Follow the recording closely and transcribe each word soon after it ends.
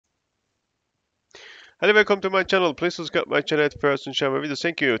Hello, welcome to my channel. Please subscribe my channel at first and share my videos.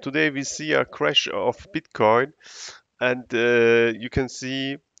 Thank you. Today we see a crash of Bitcoin, and you can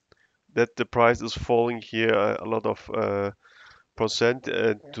see that the price is falling here a lot of percent.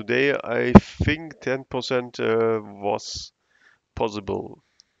 Today I think 10% was possible.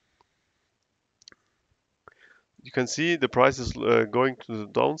 You can see the price is going to the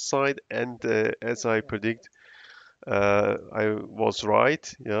downside, and as I predict, I was right.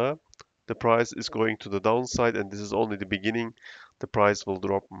 Yeah, the price is going to the downside, and this is only the beginning. The price will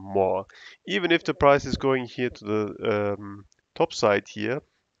drop more. Even if the price is going here to the top side here,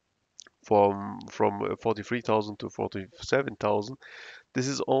 from 43,000 to 47,000, this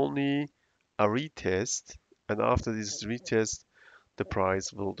is only a retest, and after this retest, the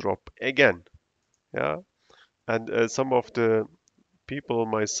price will drop again. Yeah, and some of the people on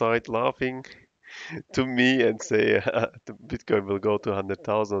my side laughing to me and say the Bitcoin will go to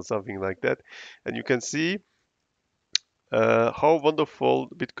 100,000 or something like that. And you can see how wonderful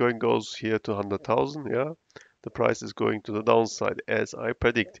Bitcoin goes here to 100,000. Yeah, the price is going to the downside as I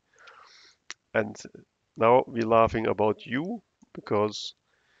predict. And now we're laughing about you because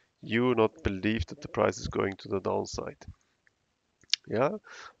you not believe that the price is going to the downside. Yeah,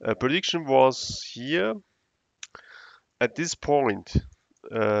 prediction was here at this point.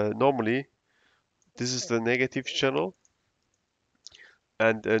 Normally, this is the negative channel,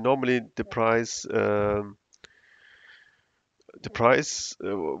 and normally the price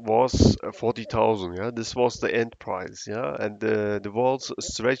was 40,000. Yeah, this was the end price. Yeah, and the walls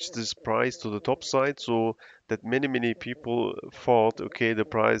stretched this price to the top side, so that many people thought, okay, the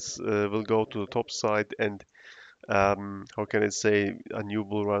price will go to the top side, and how can I say, a new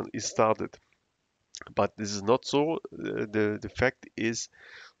bull run is started. But this is not so. The fact is,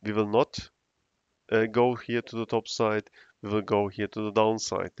 we will not go here to the top side. We will go here to the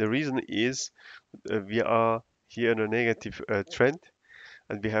downside. The reason is we are here in a negative trend,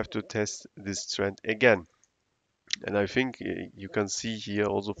 and we have to test this trend again. And I think you can see here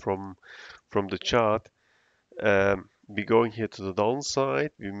also from the chart, we going here to the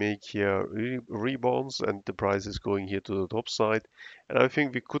downside, we make here rebounds, and the price is going here to the top side. And I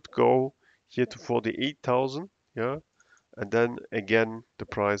think we could go here to 48,000, yeah, and then again the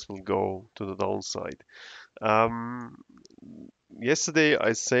price will go to the downside. Um, Yesterday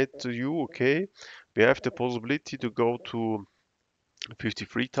I said to you, okay, we have the possibility to go to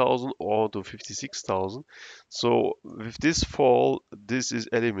 53,000 or to 56,000. So with this fall, this is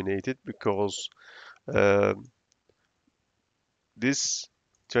eliminated because uh, this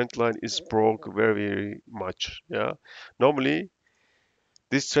trend line is broke very much. Yeah, normally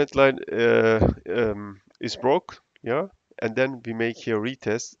this trend line is broke. Yeah, and then we make here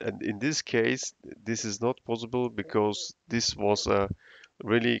retest, and in this case, this is not possible because this was a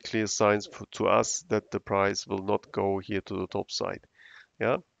really clear signs to us that the price will not go here to the top side.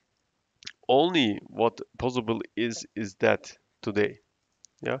 Yeah, only what possible is that today.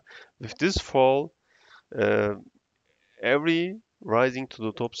 Yeah, with this fall, uh, every rising to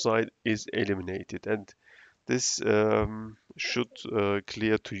the top side is eliminated, and this should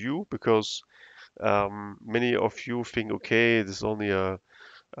clear to you because many of you think, okay, this is only a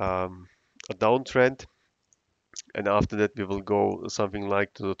downtrend, and after that we will go something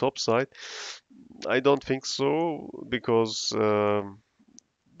like to the top side. I don't think so because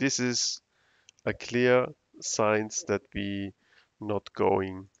this is a clear signs that we not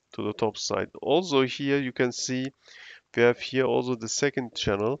going to the top side. Also here you can see we have here also the second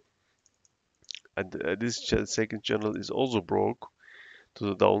channel, and this second channel is also broke to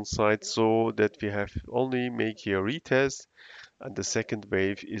the downside, so that we have only make here retest, and the second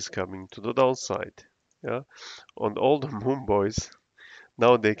wave is coming to the downside. Yeah, on all the moon boys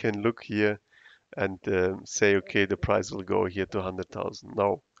now they can look here and say, okay, the price will go here to 100,000.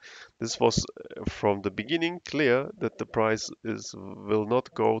 Now this was from the beginning clear that the price is will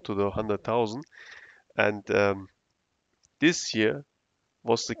not go to the 100,000, and this year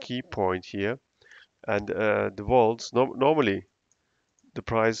was the key point here. And the vaults normally the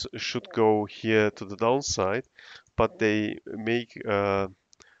price should go here to the downside, but they make how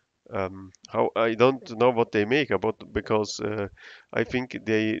I don't know what they make about, because I think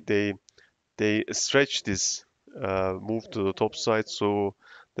they stretch this move to the top side so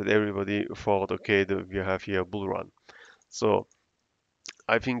that everybody thought, okay, we have here a bull run. So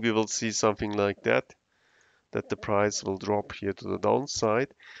I think we will see something like that, that the price will drop here to the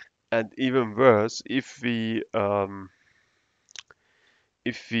downside, and even worse, if we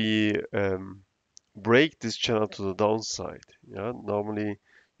break this channel to the downside. Yeah, normally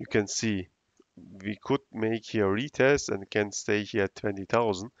you can see we could make here a retest and can stay here at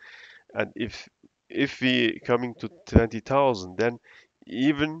 20,000. And if we coming to 20,000, then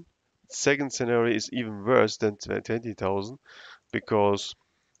even second scenario is even worse than 20,000, because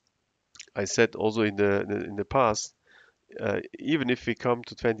I said also in the past, even if we come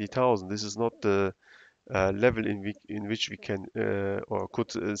to 20,000, this is not the level in which we can or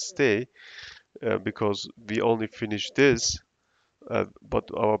could stay, because we only finished this, but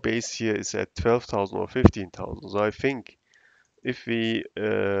our base here is at 12,000 or 15,000. So I think if we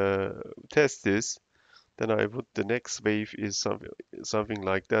test this, then I would the next wave is something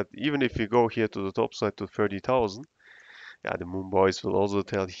like that. Even if we go here to the top side to 30,000, yeah, the Moon Boys will also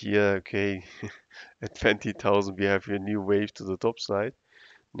tell here, okay, at 20,000 we have a new wave to the top side.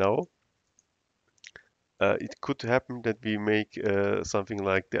 Now, it could happen that we make something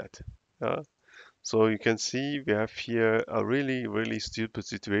like that. So you can see we have here a really, really stupid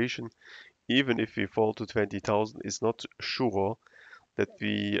situation. Even if we fall to 20,000, it's not sure that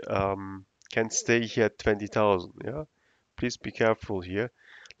we can stay here at 20,000. Yeah, please be careful here.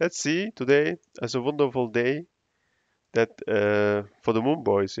 Let's see today as a wonderful day that for the Moon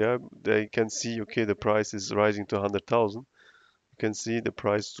Boys, yeah, they can see, okay, the price is rising to 100,000. You can see the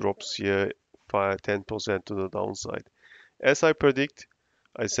price drops here 10% to the downside. As I predict,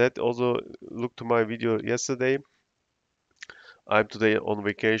 I said also, look to my video yesterday. I'm today on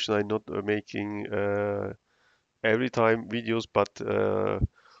vacation. I'm not making every time videos, but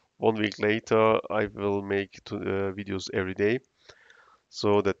 1 week later I will make videos every day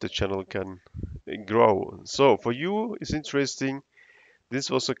so that the channel can grow. So for you, it's interesting.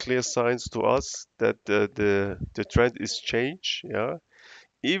 This was a clear signs to us that the trend is change. Yeah,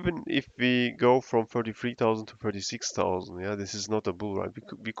 even if we go from 33,000 to 36,000, yeah, this is not a bull run.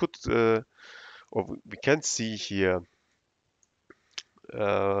 Or we can see here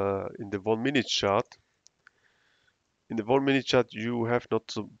in the 1 minute chart. In the 1 minute chart, you have not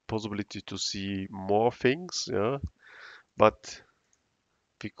the possibility to see more things, yeah, but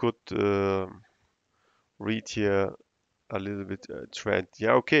we could read here a little bit trend.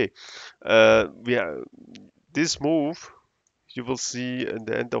 Yeah, okay. This move, you will see at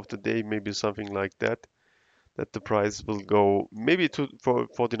the end of the day, maybe something like that. That the price will go maybe to for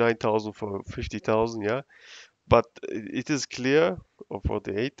 49,000, for 50,000, yeah. But it is clear, or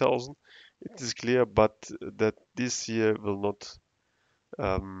 48,000, it is clear, but that this year will not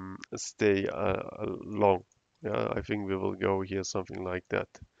stay long. Yeah, I think we will go here something like that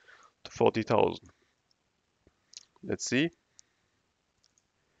to 40,000. Let's see.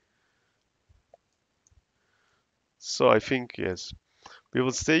 So I think yes, we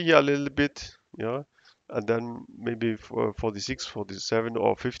will stay here a little bit, yeah, and then maybe for 46, 47,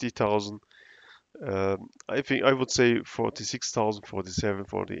 or 50,000. I think I would say 46,000, 47,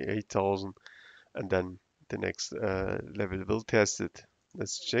 48,000, and then the next level will test it.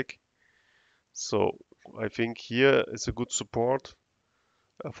 Let's check. So I think here is a good support,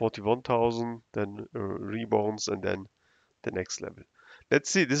 41,000, then rebounds, and then the next level. Let's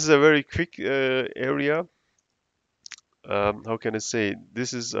see. This is a very quick area. How can I say?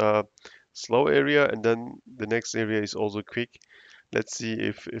 This is a slow area, and then the next area is also quick. Let's see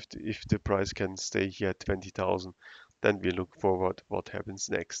if the price can stay here at 20,000. Then we look forward what happens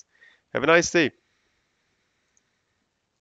next. Have a nice day.